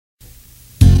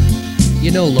You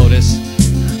know, Lotus,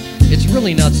 it's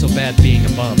really not so bad being a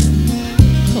bum.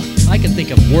 I can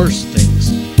think of worse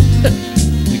things.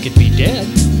 We could be dead.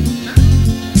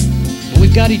 But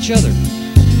we've got each other.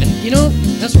 And you know,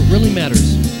 that's what really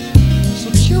matters. So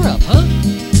cheer up, huh?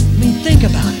 I mean, think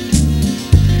about it.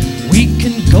 We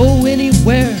can go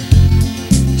anywhere,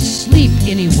 sleep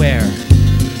anywhere.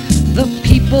 The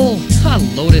people,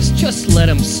 Lotus, just let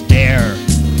them stare.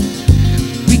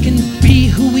 We can be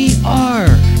who we are,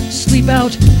 sleep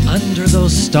out under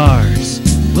those stars.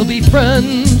 We'll be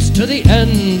friends to the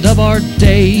end of our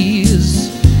days.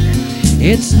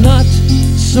 It's not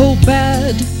so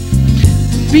bad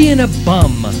being a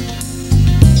bum.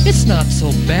 It's not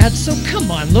so bad, so come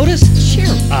on, Lotus,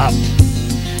 cheer up.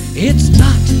 It's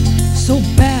not so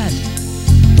bad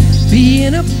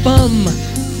being a bum.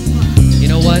 You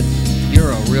know what?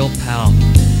 You're a real pal.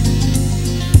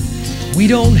 We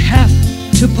don't have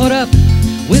to put up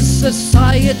with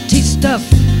society stuff,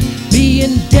 be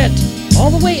in debt all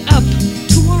the way up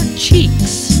to our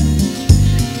cheeks.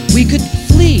 We could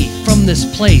flee from this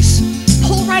place,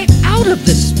 pull right out of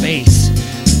this space,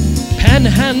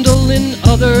 panhandle in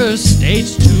other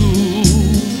states too.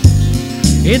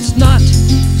 It's not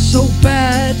so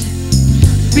bad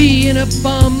being a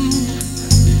bum.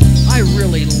 I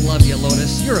really love you,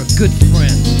 Lotus. You're a good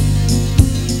friend.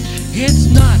 It's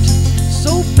not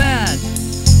so bad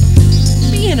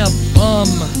being a bum.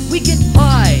 We get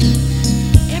by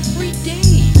every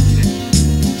day.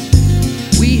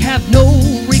 We have no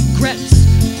regrets.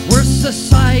 We're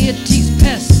society's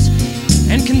pests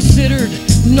and considered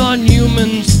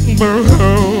non-humans.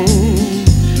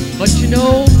 But you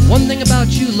know, one thing about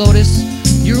you, Lotus,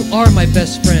 you are my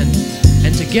best friend,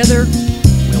 and together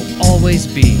we'll always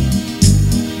be.